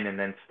within and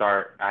then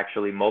start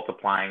actually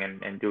multiplying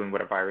and doing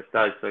what a virus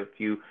does. So if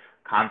you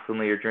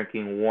constantly are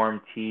drinking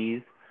warm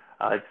teas,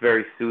 it's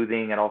very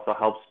soothing. It also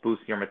helps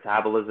boost your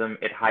metabolism.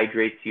 It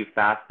hydrates you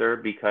faster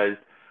because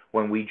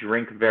when we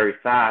drink very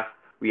fast,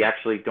 we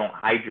actually don't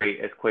hydrate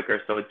as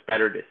quicker. So it's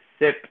better to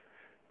sip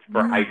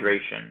for Mm.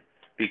 hydration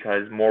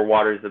because more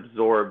water is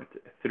absorbed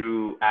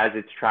through as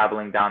it's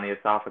traveling down the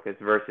esophagus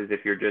versus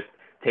if you're just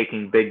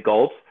taking big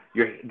gulps,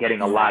 you're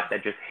getting a Yeah. lot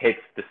that just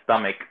hits the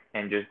stomach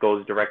and just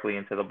goes directly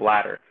into the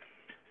bladder.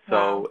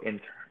 Wow. So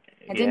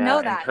I didn't know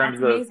in that. That's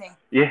terms of amazing.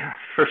 yeah,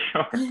 for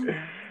sure.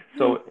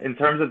 So in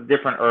terms of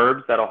different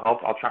herbs that'll help,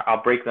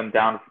 I'll break them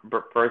down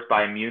first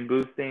by immune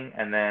boosting,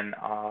 and then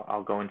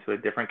I'll go into a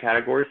different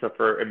category. So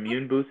for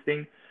immune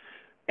boosting,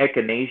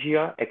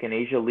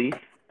 echinacea leaf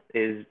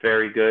is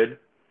very good.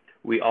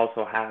 We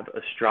also have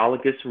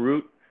astragalus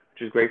root,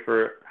 which is great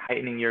for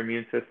heightening your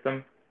immune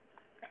system.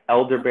 Okay.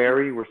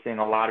 Elderberry, we're seeing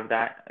a lot of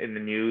that in the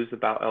news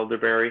about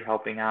elderberry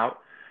helping out.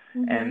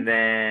 Mm-hmm. And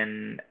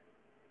then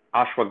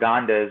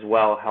ashwagandha as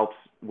well helps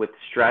with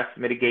stress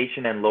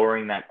mitigation and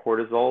lowering that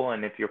cortisol.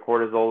 And if your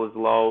cortisol is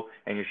low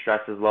and your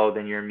stress is low,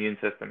 then your immune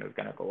system is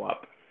going to go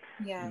up.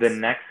 The Yes.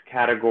 next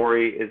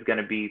category is going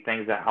to be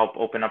things that help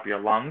open up your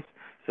lungs.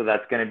 So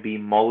that's going to be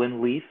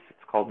mullein leaf.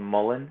 It's called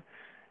mullein,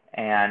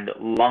 and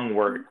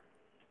lungwort,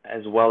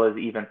 as well as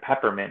even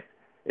peppermint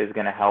is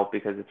going to help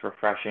because it's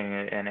refreshing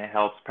and it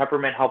helps.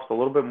 Peppermint helps a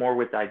little bit more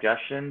with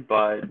digestion,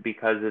 but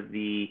because of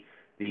the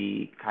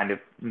kind of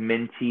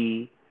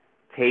minty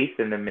taste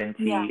and the Yeah.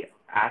 minty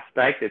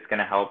aspect, it's going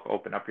to help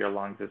open up your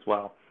lungs as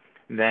well.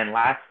 And then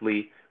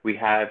lastly, we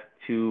have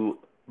two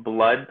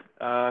blood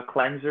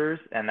cleansers,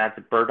 and that's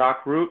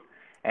burdock root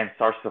and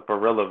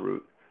sarsaparilla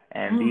root.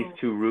 And these Mm.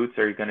 two roots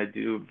are going to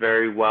do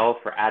very well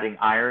for adding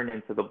iron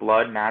into the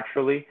blood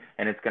naturally,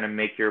 and it's going to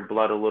make your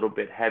blood a little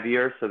bit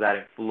heavier so that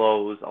it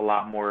flows a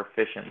lot more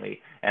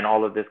efficiently. And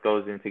all of this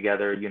goes in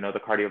together, the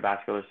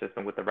cardiovascular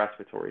system with the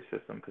respiratory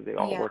system because they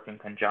all Yeah. work in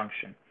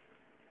conjunction.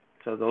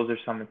 So those are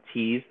some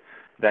teas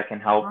that can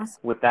help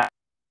Awesome. with that.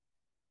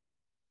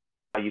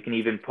 You can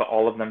even put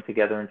all of them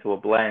together into a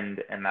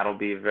blend, and that'll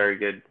be a very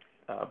good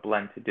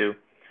blend to do.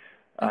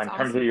 That's In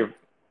terms of awesome.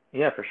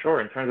 yeah, for sure.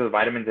 In terms of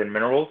vitamins and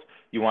minerals,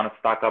 you want to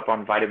stock up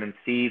on vitamin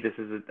C. This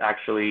is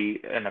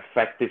actually an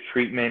effective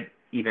treatment,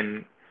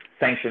 even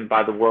sanctioned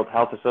by the World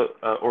Health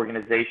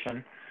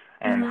Organization,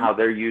 and Mm-hmm. how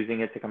they're using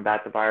it to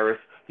combat the virus.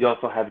 You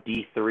also have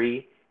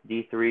D3.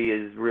 D3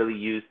 is really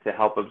used to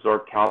help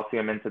absorb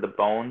calcium into the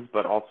bones,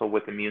 but also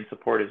with immune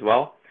support as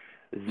well.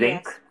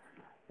 Zinc. Yes.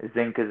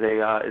 Zinc is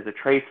a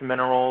trace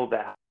mineral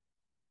that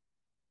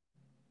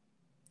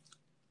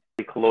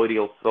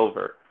colloidal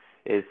silver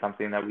is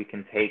something that we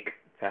can take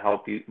to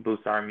help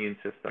boost our immune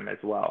system as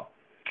well.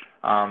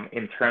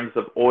 In terms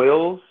of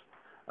oils,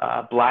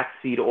 black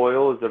seed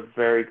oil is a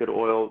very good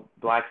oil.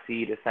 Black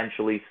seed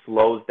essentially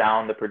slows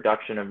down the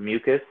production of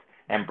mucus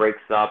and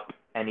breaks up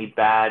any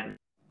bad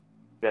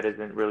that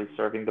isn't really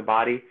serving the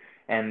body.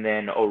 And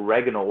then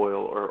oregano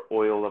oil, or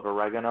oil of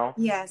oregano,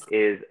 Yes.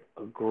 is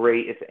a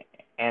great, it's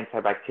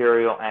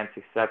antibacterial,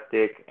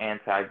 antiseptic,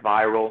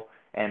 antiviral,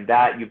 and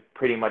that you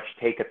pretty much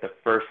take at the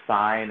first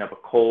sign of a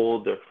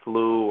cold or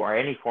flu or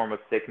any form of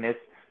sickness,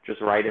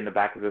 just right in the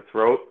back of the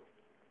throat.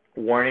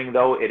 Warning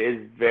though, it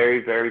is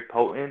very, very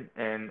potent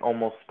and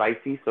almost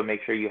spicy, so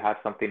make sure you have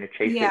something to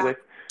chase it with,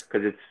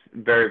 because it's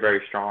very,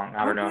 very strong.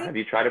 I don't know. Have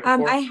you tried it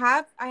before?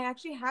 I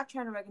actually have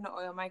tried oregano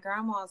oil. My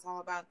grandma is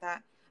all about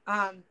that.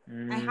 I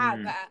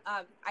have,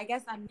 but I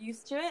guess I'm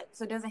used to it,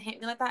 so it doesn't hit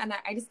me like that. And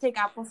I just take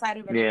apple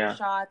cider vinegar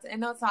shots. I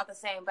know it's not the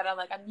same, but I'm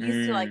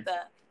used to like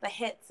the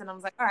hits, and I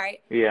was like, all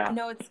right, I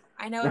know it's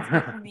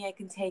good for me. I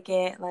can take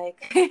it,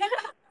 like.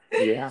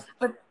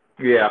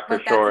 For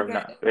sure.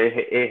 No,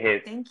 it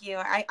hits. Thank you.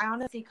 I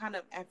honestly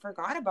I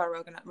forgot about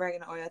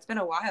oregano oil. It's been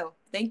a while.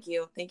 Thank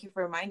you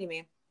for reminding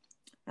me.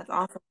 That's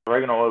awesome.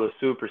 Oregano oil is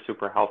super,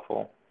 super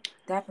helpful.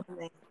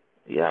 Definitely.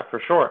 Yeah,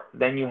 for sure.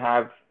 Then you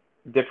have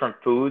different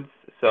foods.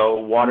 So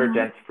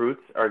water-dense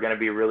fruits are going to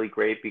be really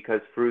great,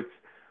 because fruits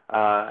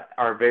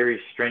are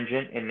very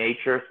stringent in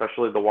nature,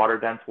 especially the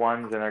water-dense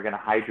ones, and they're going to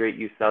hydrate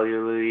you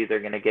cellularly. They're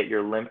going to get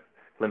your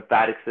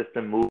lymphatic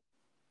system moving.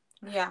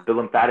 Yeah. The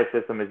lymphatic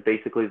system is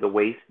basically the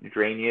waste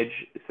drainage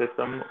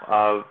system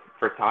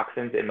for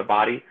toxins in the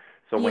body.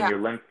 So when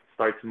your lymph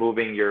starts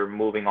moving, you're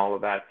moving all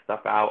of that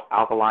stuff out.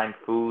 Alkaline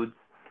foods,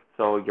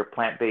 so your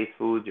plant-based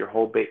foods, your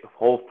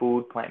whole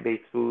food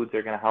plant-based foods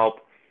are going to help.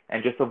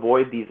 And just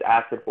avoid these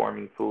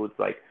acid-forming foods,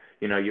 like,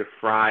 your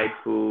fried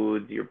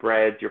foods, your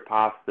breads, your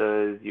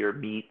pastas, your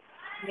meats,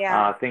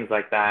 things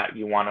like that.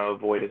 You want to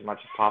avoid as much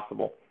as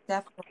possible.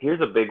 Definitely. Here's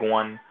a big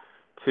one,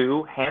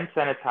 too. Hand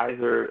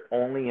sanitizer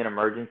only in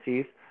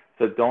emergencies.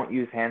 So don't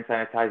use hand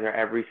sanitizer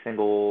every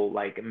single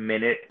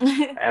minute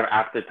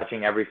after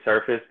touching every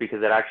surface,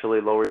 because it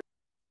actually lowers.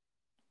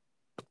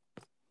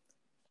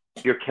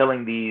 You're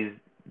killing these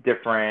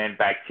different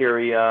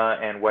bacteria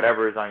and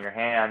whatever is on your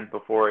hand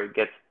before it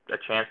gets a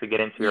chance to get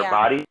into your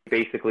body. It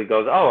basically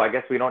goes, oh, I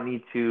guess we don't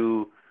need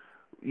to,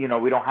 we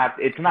don't have,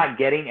 it's not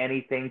getting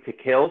anything to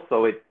kill,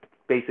 so it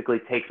basically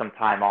takes some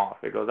time off.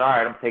 It goes, all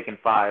right, I'm taking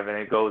 5, and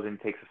it goes and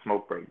takes a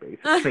smoke break,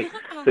 basically.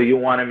 So you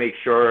want to make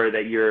sure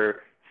that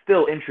you're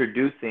still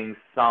introducing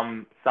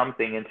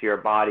something into your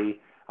body,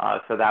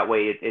 so that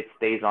way it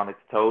stays on its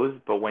toes.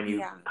 But when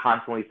you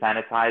constantly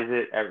sanitize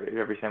it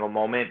every single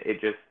moment, it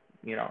just,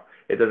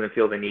 it doesn't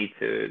feel the need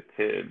to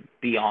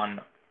be on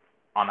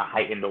a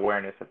heightened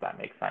awareness, if that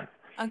makes sense.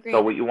 Agreed.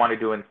 So what you want to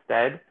do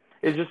instead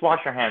is just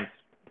wash your hands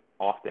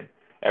often,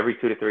 every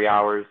 2 to 3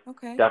 hours.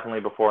 Okay.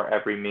 Definitely before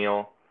every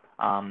meal.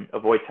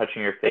 Avoid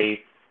touching your face.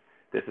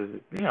 This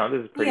is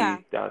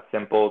pretty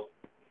simple.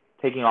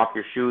 Taking off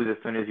your shoes as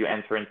soon as you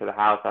enter into the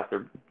house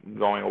after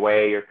going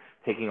away, or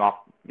taking off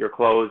your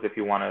clothes if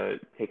you want to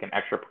take an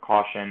extra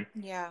precaution.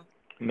 Yeah.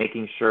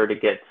 Making sure to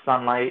get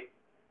sunlight.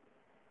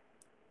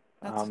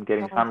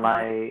 Getting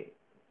sunlight.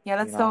 Yeah,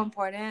 that's so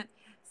important.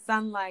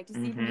 Sunlight, just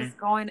even just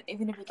going,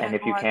 even if you can't. And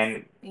if you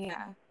can.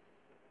 Yeah.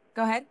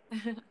 Go ahead.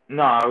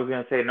 No, I was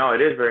going to say, no,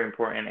 it is very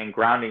important, and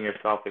grounding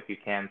yourself if you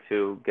can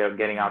too.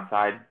 Getting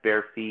outside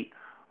bare feet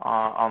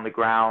on the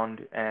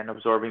ground and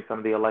absorbing some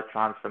of the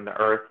electrons from the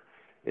earth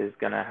is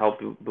going to help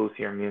boost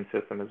your immune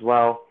system as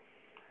well.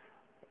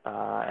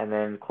 And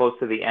then close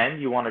to the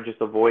end, you want to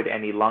just avoid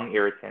any lung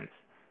irritants.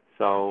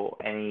 So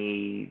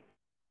any...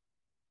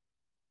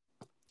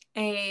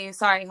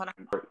 sorry, hold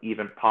on. Or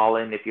even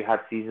pollen, if you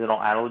have seasonal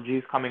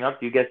allergies coming up,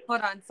 do you get...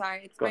 Hold on,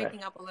 sorry. It's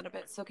breaking up a little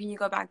bit. So can you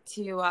go back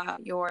to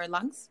your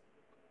lungs?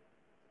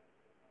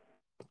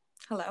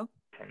 Hello?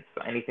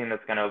 So anything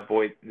that's going to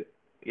avoid...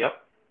 Yep.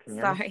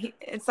 Sorry.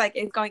 It's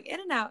it's going in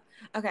and out.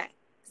 Okay.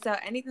 So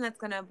anything that's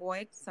going to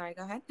avoid... Sorry,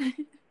 go ahead.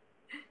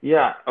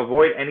 Yeah,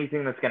 avoid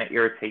anything that's going to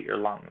irritate your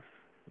lungs.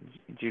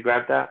 Did you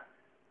grab that?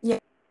 Yeah.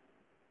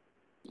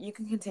 You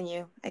can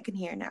continue. I can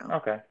hear now.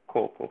 Okay,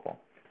 cool.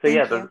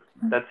 So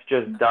that's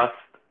just dust,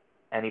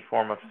 any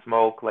form of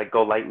smoke,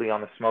 go lightly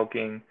on the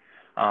smoking,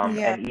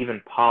 and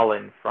even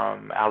pollen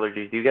from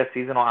allergies. Do you get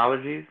seasonal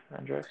allergies,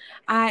 Andrea?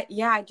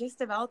 I just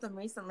developed them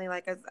recently,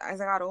 as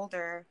I got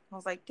older. I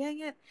was like, dang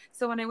it.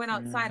 So when I went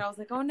outside, I was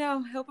like, oh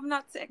no, I hope I'm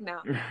not sick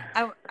now.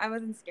 I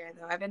wasn't scared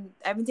though. I've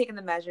been taking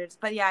the measures,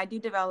 but yeah, I do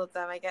develop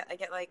them. I get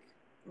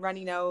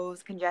runny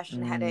nose,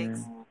 congestion, headaches.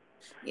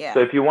 Yeah.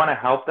 So if you want to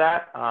help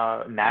that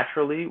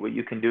naturally, what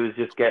you can do is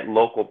just get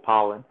local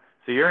pollen.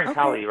 So you're in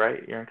Cali,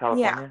 right? You're in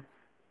California?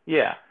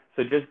 Yeah.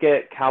 So just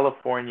get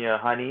California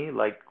honey,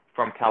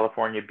 from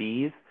California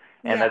bees,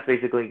 and that's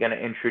basically going to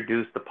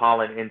introduce the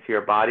pollen into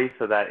your body,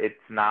 so that it's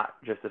not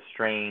just a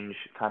strange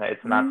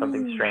it's not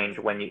something strange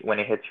when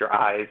it hits your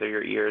eyes or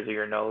your ears or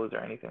your nose or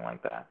anything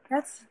like that.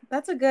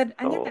 That's a good.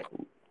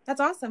 That's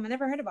awesome. I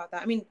never heard about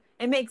that. I mean,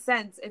 it makes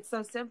sense. It's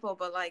so simple,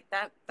 but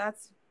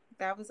that's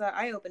that was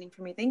eye-opening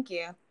for me. Thank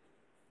you.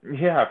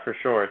 Yeah, for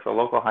sure. So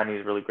local honey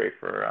is really great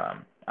for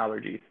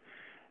allergies.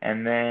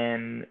 And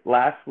then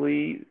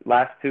lastly,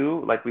 last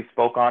two, like we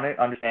spoke on it,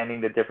 understanding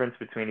the difference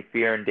between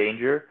fear and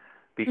danger,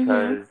 Mm-hmm.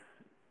 because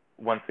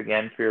once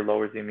again, fear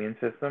lowers the immune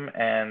system.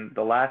 And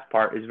the last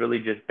part is really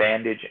just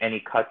bandage any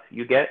cuts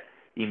you get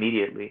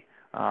immediately.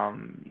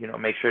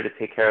 Make sure to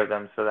take care of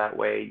them so that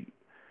way,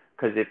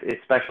 because if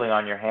especially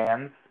on your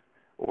hands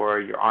or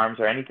your arms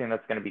or anything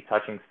that's going to be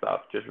touching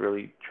stuff, just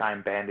really try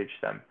and bandage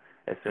them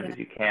as soon Yeah, as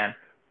you can.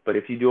 But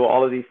if you do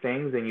all of these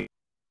things and you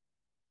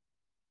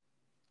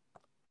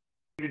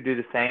do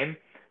the same,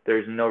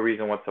 there's no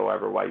reason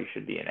whatsoever why you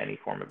should be in any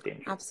form of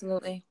danger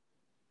absolutely.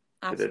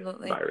 to this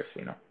Absolutely. virus.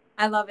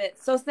 I love it.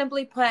 So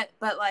simply put,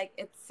 but like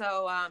it's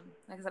so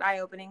like I said,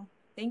 eye-opening.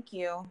 Thank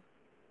you.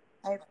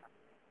 I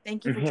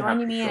thank you for Yeah,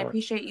 joining for me. I sure.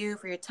 appreciate you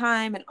for your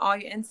time and all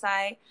your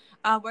insight.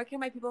 Where can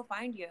my people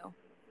find you?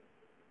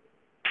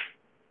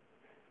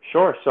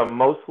 Sure. So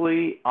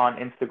mostly on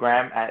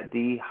Instagram at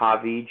the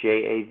Javi,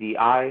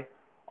 JAVI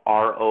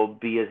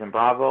as in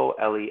Bravo,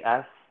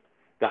 LES,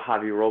 the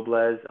Javi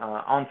Robles.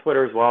 On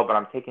Twitter as well, but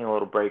I'm taking a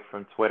little break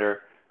from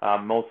Twitter.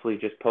 Mostly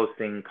just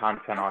posting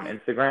content on Okay.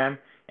 Instagram,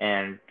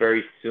 and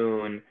very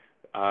soon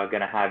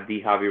gonna have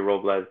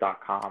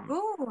thejavirobles.com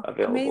Ooh,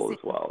 available amazing.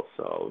 as well.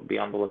 So be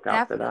on the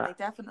lookout for Definitely, that.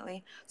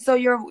 definitely. So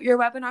your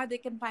webinar, they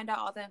can find out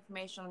all the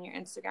information on your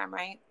Instagram,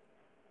 right?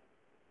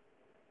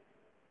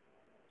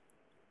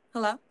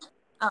 Hello?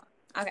 Oh,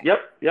 okay.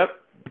 Yep.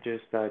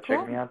 Just check me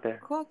Cool. out there.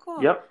 Cool,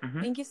 cool. Yep.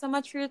 Thank you so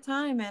much for your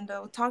time, and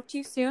we'll talk to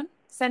you soon.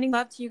 Sending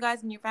love to you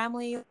guys and your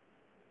family.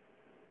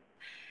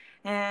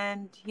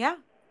 And yeah,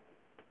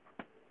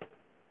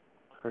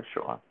 For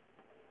sure.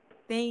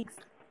 thanks.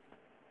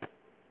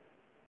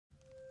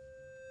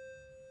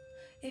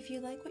 If you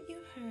like what you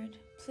heard,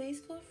 please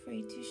feel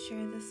free to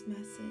share this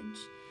message.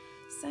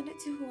 Send it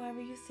to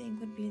whoever you think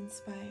would be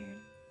inspired.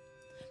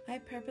 My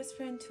purpose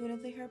for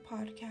Intuitively Her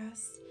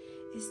podcast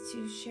is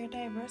to share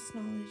diverse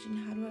knowledge and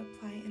how to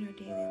apply it in our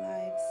daily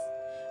lives.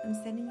 I'm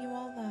sending you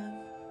all love.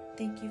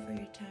 Thank you for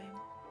your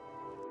time.